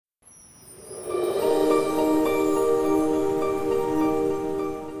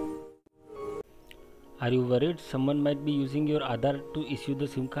Are you worried someone might be using your Aadhaar to issue the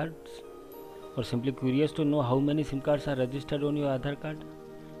SIM cards? Or simply curious to know how many SIM cards are registered on your Aadhaar card?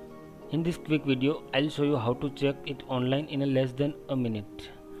 In this quick video, I'll show you how to check it online in less than a minute.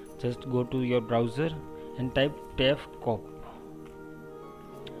 Just go to your browser and type TAFCOP.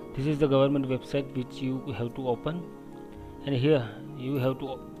 This is the government website which you have to open, and here you have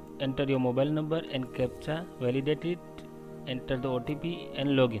to enter your mobile number and CAPTCHA, validate it, enter the OTP and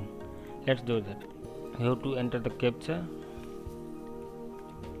login. Let's do that. You have to enter the CAPTCHA,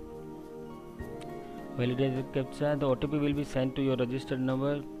 validate the CAPTCHA. The OTP will be sent to your registered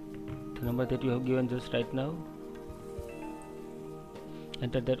number, the number that you have given just right now.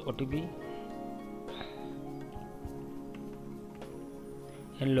 Enter that OTP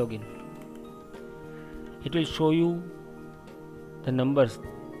and login. It will show you the numbers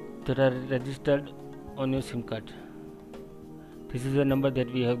that are registered on your SIM card. This is the number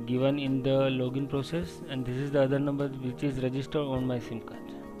that we have given in the login process, and this is the other number which is registered on my SIM card.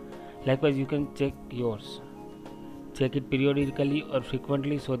 Likewise, you can check yours. Check it periodically or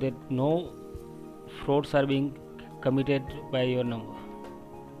frequently so that no frauds are being committed by your number.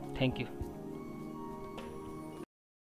 Thank you.